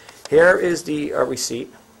 Here is the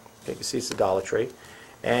receipt. You can see it's the Dollar Tree.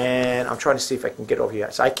 And I'm trying to see if I can get over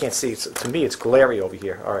here. So I can't see. To me, it's glary over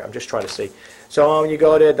here. All right, I'm just trying to see. So when you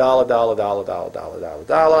go there, dollar.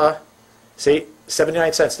 See,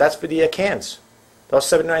 79 cents. That's for the cans. Those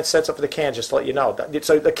 79 cents are for the cans, just to let you know.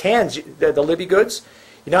 So the cans, the Libby goods,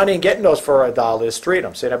 you're not even getting those for $1. There's 3 of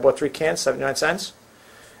them. See, I bought 3 cans, 79 cents.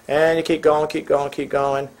 And you keep going, keep going, keep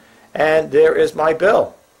going. And there is my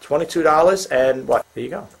bill. $22 and what? There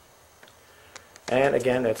you go. And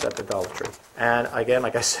again, it's at the Dollar Tree. And again,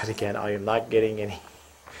 like I said again, I am not getting any,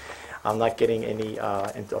 I'm not getting any,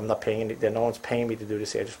 I'm not paying any, no one's paying me to do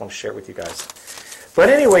this here. I just want to share it with you guys. But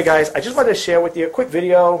anyway, guys, I just wanted to share with you a quick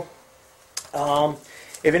video.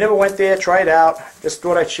 If you never went there, try it out. Just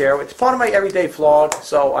thought I'd share it. It's part of my everyday vlog,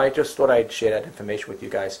 so I just thought I'd share that information with you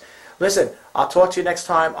guys. Listen, I'll talk to you next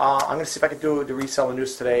time. I'm going to see if I can do the reseller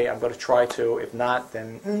news today. I'm going to try to. If not,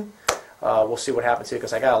 then we'll see what happens here,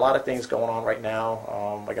 because I got a lot of things going on right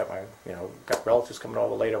now. I got my, got relatives coming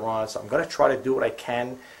over later on, so I'm going to try to do what I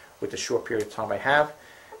can with the short period of time I have,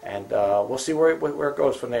 and we'll see where it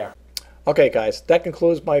goes from there. Okay, guys, that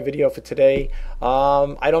concludes my video for today.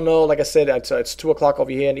 I don't know, like I said, it's 2 o'clock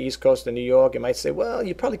over here in the East Coast of New York. You might say, well,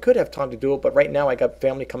 you probably could have time to do it, but right now I got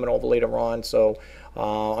family coming over later on, so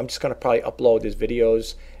I'm just going to probably upload these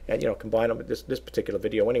videos and, combine them with this particular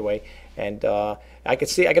video anyway. And I got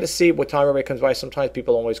to see what time everybody comes by. Sometimes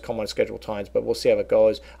people don't always come on scheduled times, but we'll see how it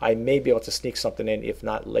goes. I may be able to sneak something in, if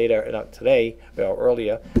not later, not today or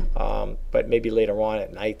earlier, but maybe later on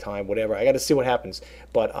at nighttime, whatever. I got to see what happens.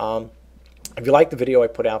 But if you like the video I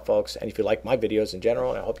put out, folks, and if you like my videos in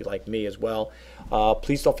general, and I hope you like me as well,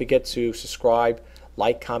 please don't forget to subscribe,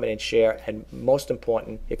 like, comment, and share. And most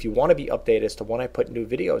important, if you want to be updated as to when I put new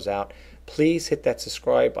videos out, please hit that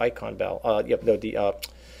subscribe icon bell.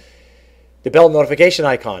 The bell notification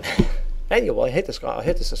icon, and you'll hit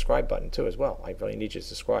the subscribe button too as well. I really need you to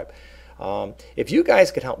subscribe. If you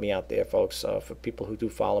guys could help me out there, folks, for people who do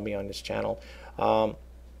follow me on this channel.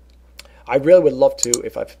 I really would love to,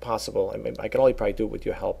 if possible. I mean, I can only probably do it with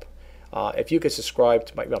your help. If you could subscribe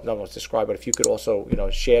to my, not subscribe, but if you could also,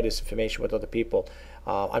 share this information with other people.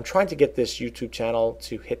 I'm trying to get this YouTube channel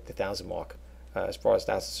to hit the 1,000 mark, as far as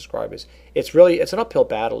 1,000 subscribers. It's an uphill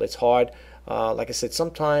battle. It's hard. Like I said,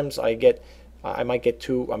 sometimes I might get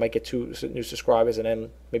two new subscribers, and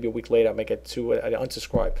then maybe a week later I might get 2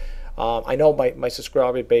 unsubscribe. I know my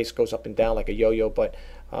subscriber base goes up and down like a yo-yo, but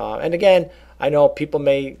and again, I know people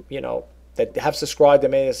may, that have subscribed, they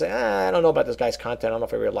may say, I don't know about this guy's content. I don't know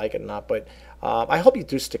if I really like it or not, but I hope you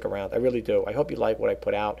do stick around. I really do. I hope you like what I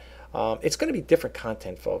put out. It's going to be different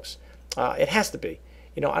content, folks. It has to be.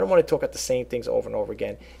 I don't want to talk about the same things over and over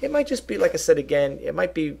again. It might just be, like I said again, I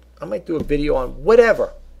might do a video on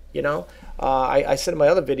whatever, I said in my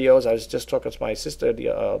other videos, I was just talking to my sister a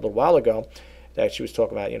little while ago, that she was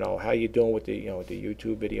talking about, how you doing with the, with the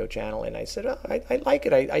YouTube video channel, and I said, oh, I like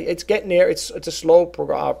it. It's getting there. It's a slow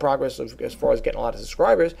progress as far as getting a lot of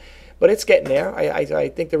subscribers, but it's getting there. I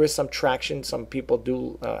think there is some traction. Some people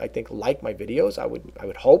do, I think, like my videos. I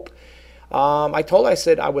would hope. I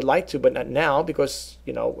said I would like to, but not now, because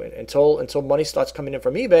until money starts coming in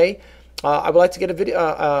from eBay, I would like to get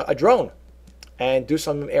a drone and do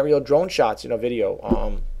some aerial drone shots,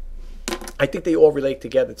 video. I think they all relate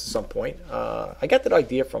together to some point. I got that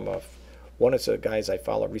idea from one of the guys I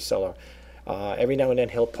follow, reseller. Every now and then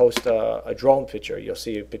he'll post a drone picture. You'll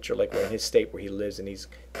see a picture like in his state where he lives, and he's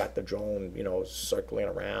got the drone, circling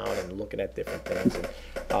around and looking at different things. And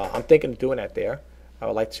I'm thinking of doing that there. I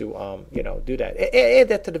would like to, do that. Add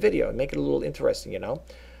that to the video and make it a little interesting,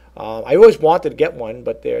 I always wanted to get one,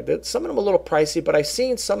 but some of them are a little pricey, but I've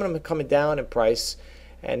seen some of them coming down in price,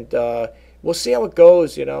 and we'll see how it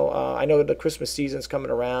goes. I know the Christmas season's coming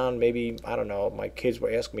around. Maybe, I don't know, my kids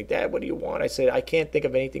were asking me, Dad, what do you want? I said, I can't think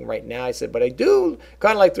of anything right now. I said, but I do,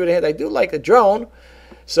 kind of like through the head, I do like a drone.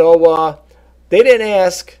 So they didn't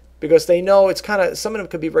ask, because they know it's kind of, some of them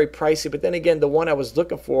could be very pricey. But then again, the one I was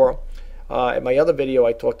looking for, in my other video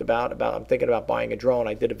I talked about I'm thinking about buying a drone.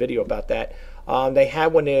 I did a video about that. They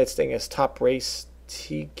had one there. This thing is Top Race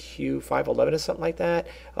TQ511 or something like that.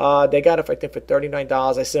 They got it, I think, for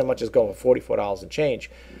 $39. I see how much is going for $44 and change.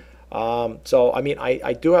 So, I mean,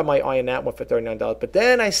 I do have my eye on that one for $39. But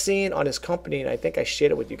then I seen on this company, and I think I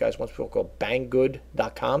shared it with you guys once before, called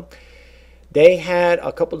Banggood.com. They had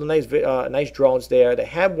a couple of nice drones there. They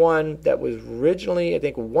had one that was originally, I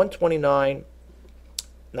think, $129.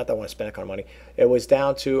 Not that I want to spend that kind of money. It was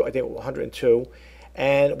down to, I think, $102.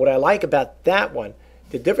 And what I like about that one,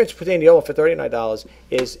 the difference between the other one for $39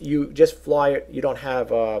 is you just fly it. You don't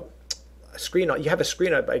have a screen on. You have a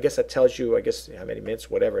screen on it, but I guess that tells you, I guess, how many minutes,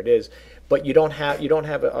 whatever it is. But you don't have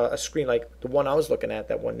a screen like the one I was looking at,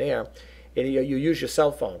 that one there. And you use your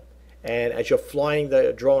cell phone. And as you're flying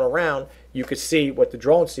the drone around, you could see what the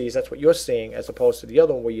drone sees. That's what you're seeing, as opposed to the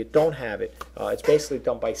other one where you don't have it. It's basically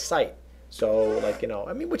done by sight. So, like, you know,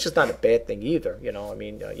 I mean, which is not a bad thing either, you know. I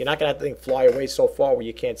mean, you're not going to have the thing fly away so far where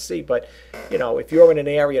you can't see. But, you know, if you're in an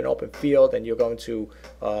area, an open field, and you're going to,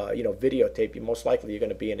 you know, videotape, you most likely you're going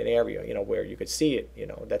to be in an area, you know, where you could see it. You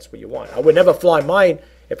know, that's what you want. I would never fly mine.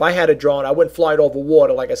 If I had a drone, I wouldn't fly it over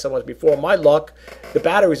water, like I said once before. My luck, the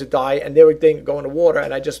batteries would die, and they would go in the water,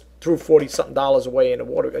 and I just threw $40-something away in the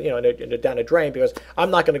water, you know, down the drain, because I'm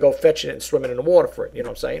not going to go fetching it and swimming in the water for it. You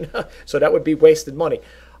know what I'm saying? So that would be wasted money.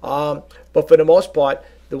 But for the most part,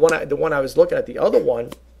 the one I was looking at, the other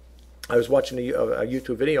one, I was watching a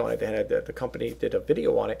YouTube video on it. They had the company did a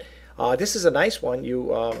video on it. This is a nice one.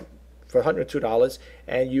 You for $102,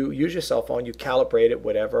 and you use your cell phone, you calibrate it,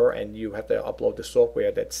 whatever, and you have to upload the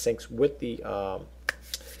software that syncs with the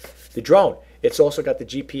drone. It's also got the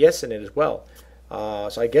GPS in it as well.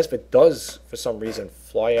 So I guess if it does, for some reason,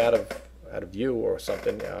 fly out of view or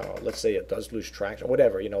something, let's say it does lose traction,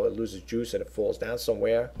 whatever, you know, it loses juice and it falls down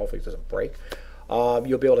somewhere, hopefully it doesn't break,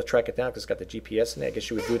 you'll be able to track it down because it's got the GPS in there. I guess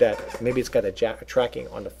you would do that. Maybe it's got a tracking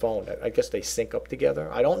on the phone. I guess they sync up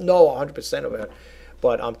together. I don't know 100% of it,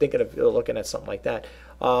 but I'm thinking of looking at something like that.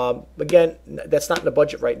 Again, that's not in the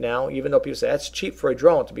budget right now, even though people say that's cheap for a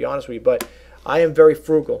drone, to be honest with you, but I am very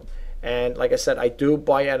frugal. And like I said, I do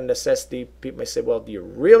buy out of necessity. People may say, well, do you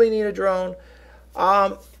really need a drone?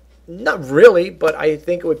 Not really, but I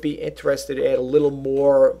think it would be interested to add a little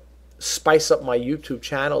more, spice up my YouTube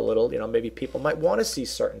channel a little. You know, maybe people might want to see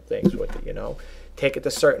certain things with it, you know. Take it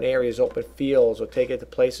to certain areas, open fields, or take it to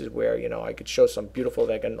places where, you know, I could show some beautiful,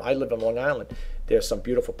 like, I live on Long Island. There's some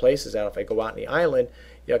beautiful places out. If I go out in the island,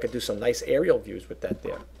 you know, I could do some nice aerial views with that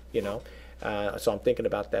there, you know. So I'm thinking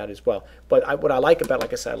about that as well. But what I like about,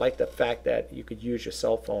 like I said, I like the fact that you could use your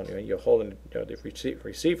cell phone. You know, you're holding, you know, the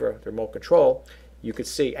receiver, the remote control. You could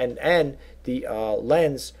see, and the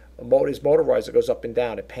lens is motorized. It goes up and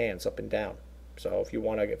down. It pans up and down. So if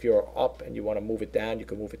you're up and you want to move it down, you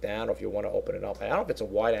can move it down. Or if you want to open it up, I don't know if it's a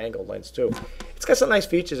wide angle lens too. It's got some nice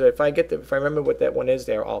features. If I remember what that one is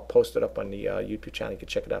there, I'll post it up on the YouTube channel. You can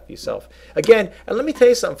check it out for yourself. Again, and let me tell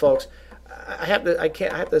you something, folks. I have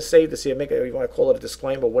to say this here. You want to call it a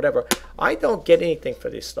disclaimer, whatever. I don't get anything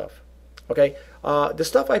for this stuff. Okay, the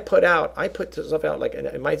stuff I put out, like, and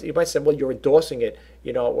you might say, well, you're endorsing it,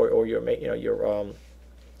 you know, or you're, you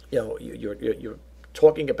know, you're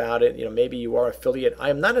talking about it, you know, maybe you are affiliate. I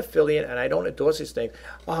am not affiliate, and I don't endorse these things.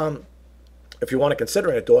 If you want to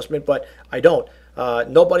consider an endorsement, but I don't.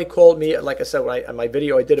 Nobody called me, like I said, in my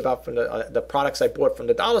video I did about from the products I bought from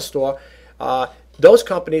the dollar store. Those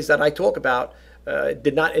companies that I talk about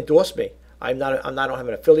did not endorse me. I don't have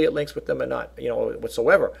an affiliate links with them or not, you know,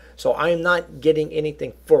 whatsoever. So I'm not getting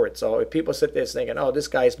anything for it. So if people sit there thinking, oh, this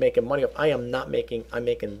guy is making money off, I am not making, I'm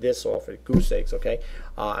making this off it, goose eggs, okay?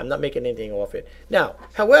 I'm not making anything off it. Now,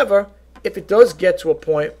 however, if it does get to a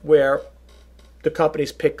point where the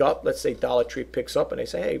companies pick up, let's say Dollar Tree picks up and they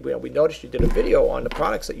say, hey, we noticed you did a video on the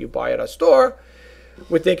products that you buy at our store.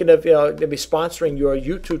 We're thinking of, you know, maybe sponsoring your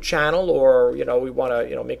YouTube channel, or, you know, we want to,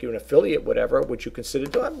 you know, make you an affiliate, whatever. Would you consider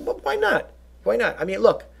doing? Well, why not? Why not? I mean,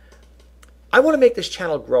 look, I want to make this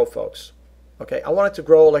channel grow, folks. Okay, I want it to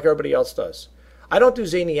grow like everybody else does. I don't do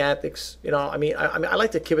zany antics, you know. I mean, I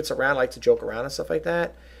like to kibitz around, I like to joke around and stuff like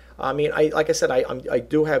that. I mean, like I said, I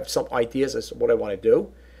do have some ideas as to what I want to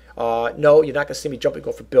do. No, you're not going to see me jumping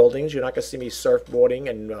off of buildings. You're not going to see me surfboarding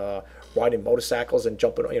and riding motorcycles and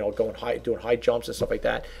jumping, you know, doing high jumps and stuff like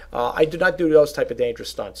that. I do not do those type of dangerous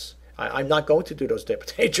stunts. I'm not going to do those type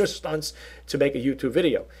of dangerous stunts to make a YouTube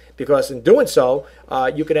video, because in doing so,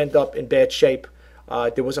 you could end up in bad shape.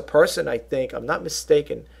 There was a person, I think, I'm not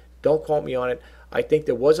mistaken, don't quote me on it, I think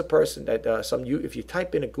there was a person that if you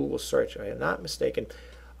type in a Google search, I am not mistaken,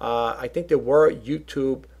 I think there were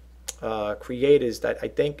YouTube creators that I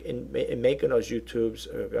think in making those YouTube's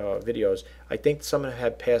videos, I think some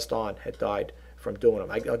had passed on, had died from doing them.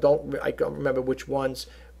 I don't remember which ones,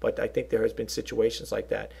 but I think there has been situations like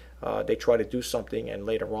that. They try to do something and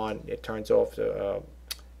later on it turns off to,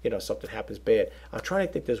 something happens bad. I'm trying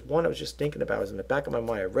to think. There's one I was just thinking about. It was in the back of my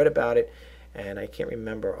mind. I read about it and I can't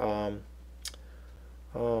remember.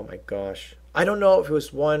 Oh my gosh. I don't know if it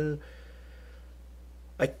was one.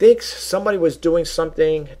 I think somebody was doing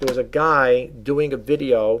something. There was a guy doing a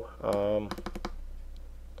video.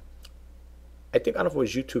 I don't know if it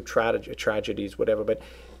was YouTube tragedies, whatever, but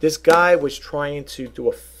this guy was trying to do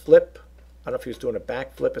a flip. I don't know if he was doing a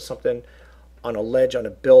backflip or something on a ledge on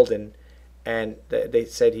a building, and they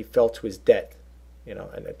said he fell to his death,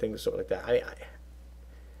 and things sort of like that.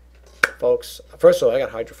 Folks, first of all, I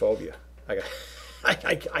got hydrophobia.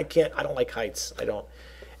 I can't. I don't like heights. I don't.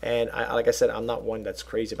 And like I said, I'm not one that's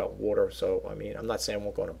crazy about water. So, I mean, I'm not saying I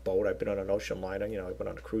won't go on a boat. I've been on an ocean liner. I've been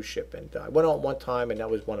on a cruise ship. And I went on one time, and that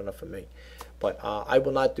was one enough for me. But I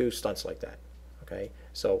will not do stunts like that. Okay?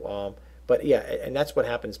 So, but yeah, and that's what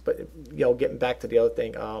happens. But, getting back to the other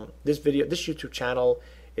thing, this YouTube channel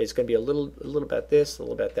is going to be a little about this, a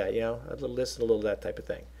little about that, a little this and a little that type of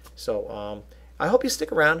thing. So, I hope you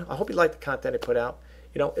stick around. I hope you like the content I put out.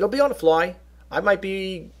 It'll be on the fly. I might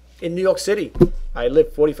be in New York City. I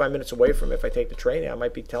live 45 minutes away from it. If I take the train, I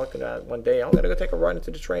might be telling one day, I'm going to go take a run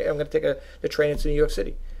into the train. I'm going to take the train into New York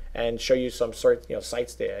City and show you some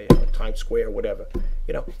sites there, Times Square, whatever.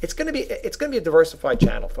 It's going to be a diversified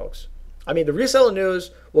channel, folks. I mean, the reseller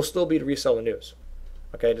news will still be the reseller news.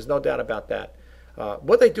 Okay, there's no doubt about that.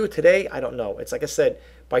 What they do today, I don't know. It's like I said,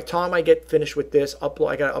 by the time I get finished with this, I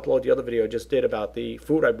got to upload the other video I just did about the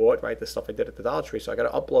food I bought, right? The stuff I did at the Dollar Tree. So I got to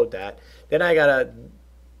upload that. Then I got to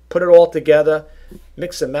put it all together,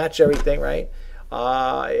 mix and match everything, right?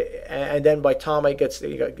 And then by the time I get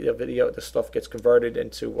the video, the stuff gets converted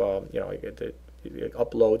into, it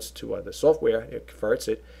uploads to the software, it converts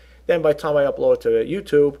it. Then by the time I upload it to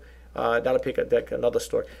YouTube, that'll pick another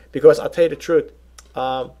story. Because I'll tell you the truth,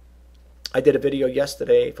 I did a video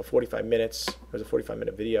yesterday for 45 minutes. It was a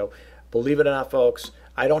 45-minute video. Believe it or not, folks,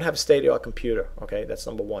 I don't have a state-of-the-art computer. Okay, that's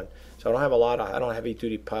number one. So I don't have I don't have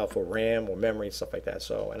heavy-duty powerful RAM or memory and stuff like that.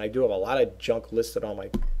 So, and I do have a lot of junk listed on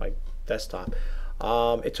my desktop.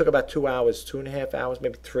 It took about 2 hours, 2.5 hours,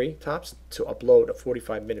 maybe 3 tops, to upload a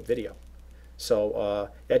 45-minute video. So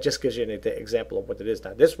that just gives you an example of what it is.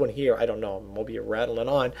 Now this one here, I don't know. I'm maybe rattling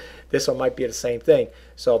on. This one might be the same thing.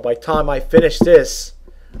 So by the time I finish this,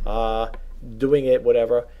 doing it,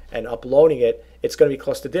 whatever, and uploading it, it's going to be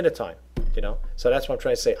close to dinner time. So that's what I'm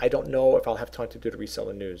trying to say. I don't know if I'll have time to do the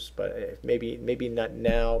reseller news, but maybe not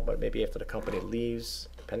now, but maybe after the company leaves,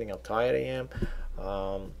 depending how tired I am.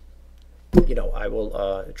 I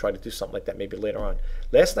will try to do something like that maybe later on.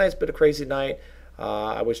 Last night's been a crazy night.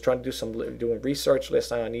 I was trying to do doing research last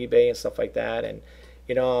night on eBay and stuff like that, and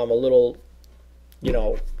I'm a little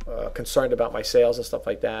concerned about my sales and stuff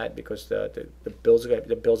like that because the bills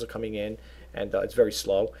are coming in, and it's very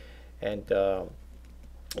slow, and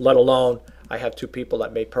let alone I have 2 people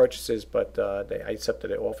that made purchases, but I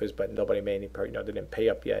accepted their offers, but nobody made any they didn't pay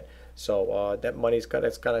up yet. So that money's got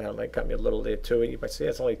me a little there too. You might say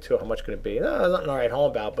it's only 2. How much could it be? No, there's nothing to write home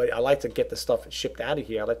about, but I like to get the stuff shipped out of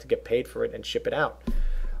here. I like to get paid for it and ship it out.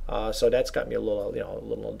 So that's got me a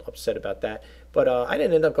little upset about that. But I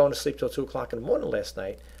didn't end up going to sleep till 2 o'clock in the morning last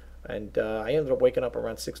night, and I ended up waking up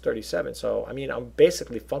around 6:37. So I mean, I'm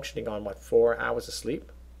basically functioning on 4 hours of sleep,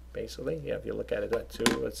 basically. Yeah, if you look at it,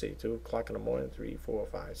 2 o'clock in the morning, 3, 4,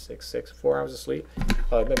 5, 6, 4 hours of sleep,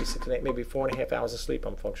 maybe 6 and 8, maybe 4.5 hours of sleep.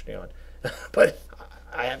 I'm functioning on, but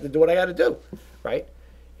I have to do what I got to do, right?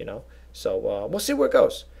 So we'll see where it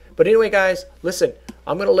goes. But anyway, guys, listen,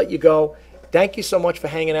 I'm gonna let you go. Thank you so much for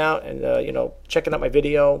hanging out and checking out my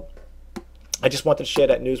video. I just wanted to share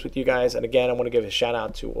that news with you guys. And again, I want to give a shout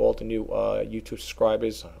out to all the new YouTube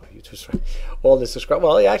subscribers. All the subscribers.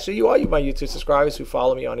 Well, actually, you are my YouTube subscribers who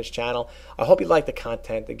follow me on this channel. I hope you like the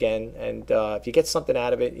content again. And if you get something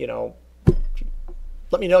out of it,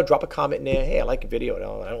 let me know. Drop a comment in there. Hey, I like a video.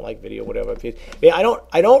 No, I don't like video. Whatever.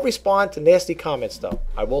 I don't respond to nasty comments though.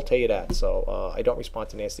 I will tell you that. So I don't respond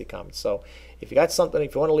to nasty comments. So if you got something,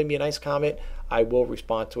 if you want to leave me a nice comment, I will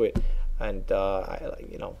respond to it. And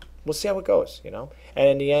we'll see how it goes. And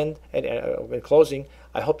in the end, and in closing,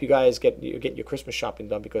 I hope you guys get your Christmas shopping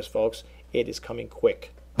done because, folks, it is coming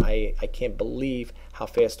quick. I can't believe how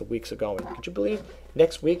fast the weeks are going. Could you believe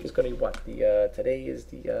next week is going to be what? Today is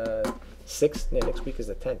the 6th. Yeah, next week is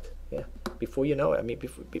the 10th. Yeah. Before you know it,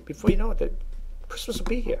 before you know it, Christmas will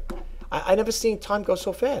be here. I never seen time go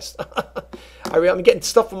so fast. I'm getting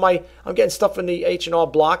stuff from the H&R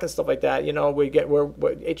Block and stuff like that. You know, we're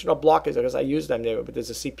H&R Block is because I use them there, but there's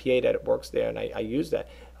a CPA that works there, and I use that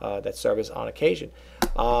service on occasion.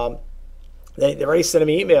 They're already sending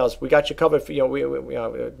me emails. We got you covered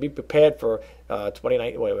for, be prepared for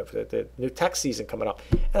 29, for the new tax season coming up.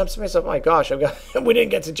 And I'm saying, oh my gosh, we didn't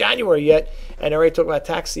get to January yet, and they're already talking about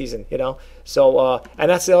tax season, So,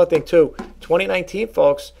 and that's the other thing too. 2019,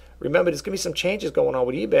 folks, remember there's going to be some changes going on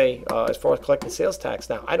with eBay as far as collecting sales tax.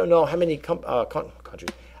 Now, I don't know how many countries, I don't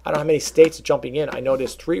know how many states are jumping in. I know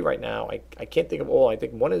there's 3 right now. I can't think of all. I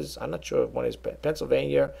think one is, I'm not sure if one is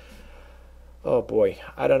Pennsylvania. Oh boy,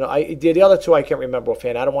 I don't know. The other 2 I can't remember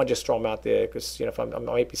offhand. I don't want to just throw them out there because if I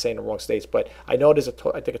might be saying the wrong states, but I know there's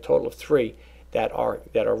I think a total of 3 that are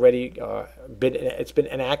already it's been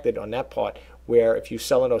enacted on that part where if you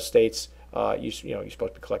sell in those states, you're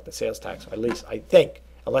supposed to be collecting sales tax. At least I think,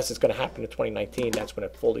 unless it's going to happen in 2019, that's when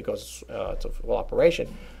it fully goes to full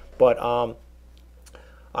operation. But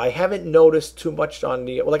I haven't noticed too much on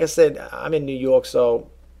the. Well, like I said, I'm in New York,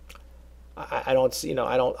 so. I don't see,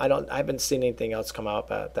 I haven't seen anything else come out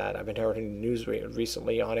about that. I've been hearing the news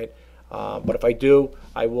recently on it. But if I do,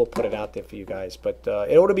 I will put it out there for you guys. But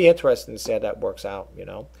it ought to be interesting to see how that works out,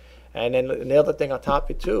 And then the other thing on top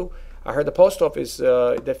of it too, I heard the post office,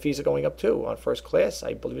 their fees are going up too on first class.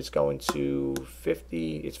 I believe it's going to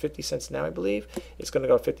 50 cents now, I believe. It's going to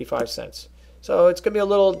go to 55 cents. So it's going to be a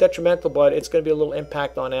little detrimental, but it's going to be a little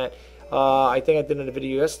impact on that. I think I did in a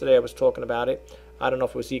video yesterday, I was talking about it. I don't know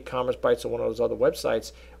if it was e-commerce bites or one of those other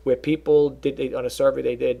websites where people did on a survey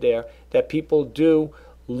they did there that people do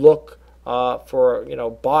look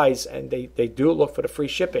for buys, and they do look for the free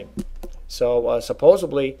shipping. So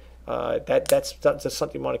supposedly that's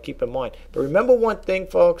something you want to keep in mind. But remember one thing,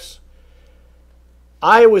 folks.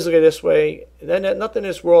 I always look at it this way: then nothing in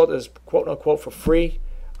this world is quote unquote for free.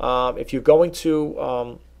 If you're going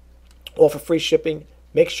to offer free shipping,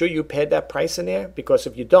 make sure you pay that price in there, because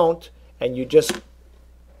if you don't and you just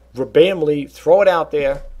verbatimly throw it out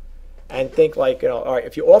there and think like, all right,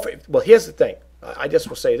 if you offer, well, here's the thing. I just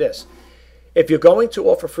will say this. If you're going to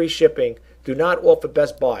offer free shipping, do not offer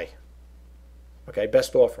best buy. Okay,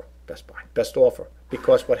 best offer, best buy, best offer.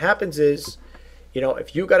 Because what happens is,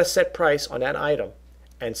 if you got a set price on that item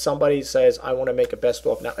and somebody says, I want to make a best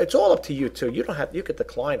offer. Now, it's all up to you too. You could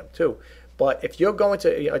decline them too. But if you're going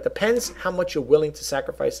to, it depends how much you're willing to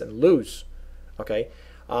sacrifice and lose. Okay,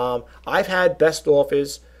 I've had best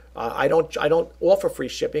offers. I don't offer free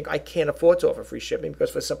shipping. I can't afford to offer free shipping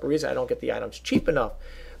because for a simple reason I don't get the items cheap enough.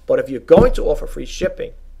 But if you're going to offer free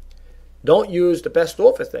shipping, don't use the best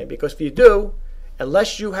offer thing, because if you do,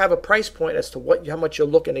 unless you have a price point as to how much you're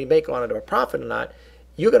looking to make on it, or a profit or not,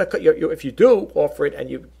 you're gonna cut if you do offer it and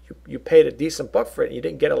you paid a decent buck for it and you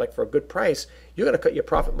didn't get it like for a good price, you're gonna cut your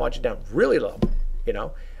profit margin down really low,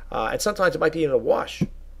 and sometimes it might be in a wash.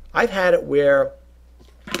 I've had it where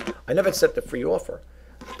I never accepted a free offer.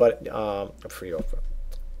 But a free offer,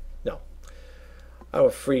 no. Oh,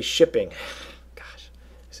 free shipping. Gosh,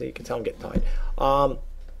 so you can tell I'm getting tired.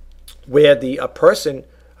 Where the person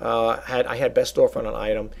I had best offer on an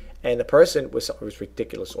item, and the person was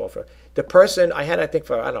ridiculous offer. The person I had, I think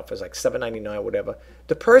for, I don't know if it was like $7.99 or whatever.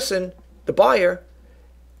 The person, the buyer,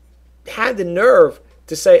 had the nerve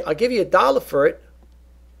to say, "I'll give you $1 for it,"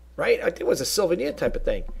 right? I think it was a souvenir type of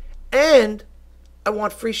thing, and I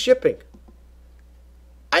want free shipping.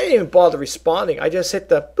 I didn't even bother responding. I just hit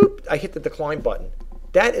the boop. I hit the decline button.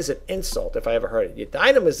 That is an insult if I ever heard it. The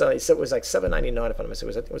item was it was like $7.99 if I'm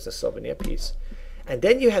mistaken. I think it was a souvenir piece. And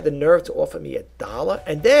then you had the nerve to offer me $1,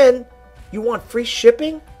 and then you want free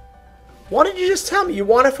shipping? Why didn't you just tell me you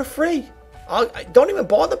want it for free? Don't even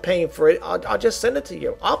bother paying for it. I'll just send it to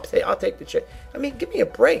you. I'll take the check. I mean, give me a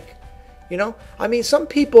break. I mean, some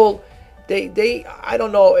people, they I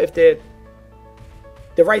don't know if they're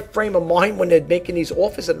the right frame of mind when they're making these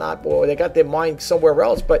offers or not, or they got their mind somewhere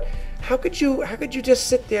else. But how could you just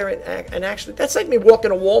sit there and actually, that's like me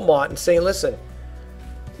walking to Walmart and saying, listen,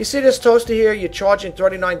 you see this toaster here, you're charging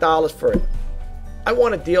 $39 for it. I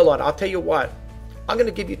want a deal on it. I'll tell you what, I'm going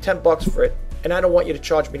to give you $10 for it, and I don't want you to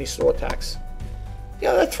charge me any store tax.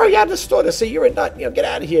 They'll throw you out of the store. They'll say, you're a nut, get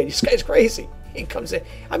out of here. This guy's crazy. He comes in.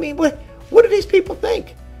 I mean, what do these people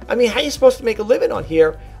think? I mean, how are you supposed to make a living on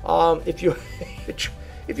here if you're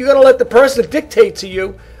going to let the person dictate to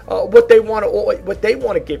you what they want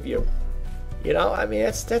to give you? I mean,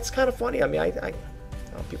 that's kind of funny. I mean,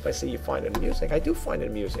 people say you find it amusing. I do find it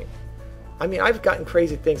amusing. I mean, I've gotten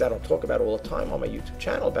crazy things I don't talk about all the time on my YouTube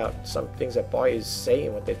channel about some things that buyers say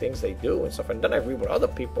and things they do and stuff. And then I read what other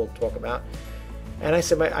people talk about. And I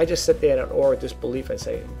said, I just sit there in an awe of disbelief and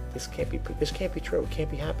say, this can't be true. It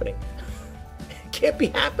can't be happening. It can't be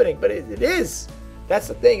happening, but it is. That's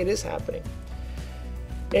the thing. It is happening.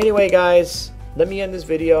 Anyway, guys, let me end this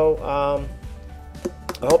video.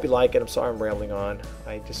 I hope you like it. I'm sorry I'm rambling on.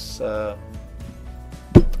 I just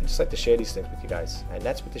like to share these things with you guys, and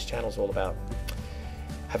that's what this channel is all about.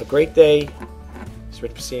 Have a great day. It's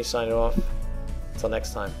Rich Pasini signing off. Until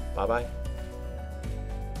next time. Bye-bye.